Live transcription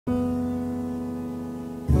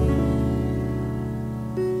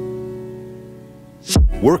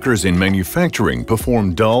Workers in manufacturing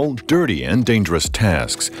perform dull, dirty and dangerous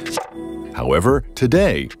tasks. However,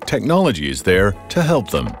 today, technology is there to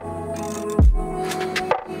help them.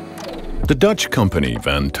 The Dutch company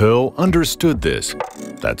Van Til understood this.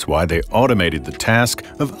 That's why they automated the task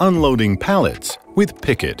of unloading pallets with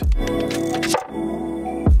Pickit.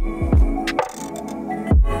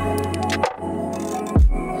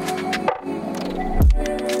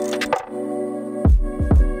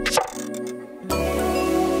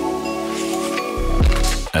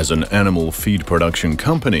 As an animal feed production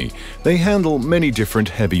company, they handle many different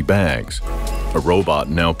heavy bags. A robot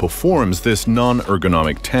now performs this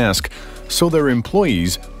non-ergonomic task, so their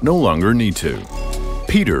employees no longer need to.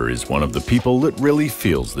 Peter is one of the people that really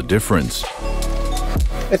feels the difference.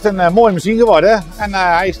 Het is een mooie machine geworden en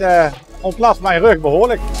hij ontlast mijn rug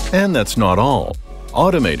behoorlijk. And that's not all.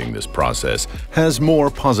 Automating this process has more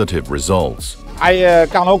positive results. Hij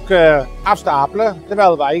kan ook afstapelen,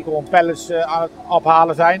 terwijl wij gewoon pallets aan het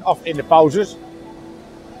ophalen zijn of in de pauzes.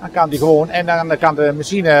 Dan kan die gewoon en dan kan de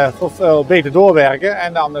machine veel beter doorwerken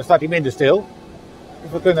en dan staat hij minder stil.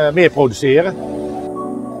 Dus we kunnen meer produceren.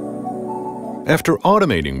 After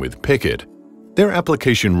automating with Pickit, their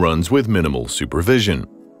application runs with minimal supervision.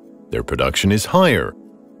 Their production is higher.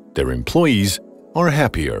 Their employees are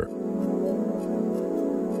happier.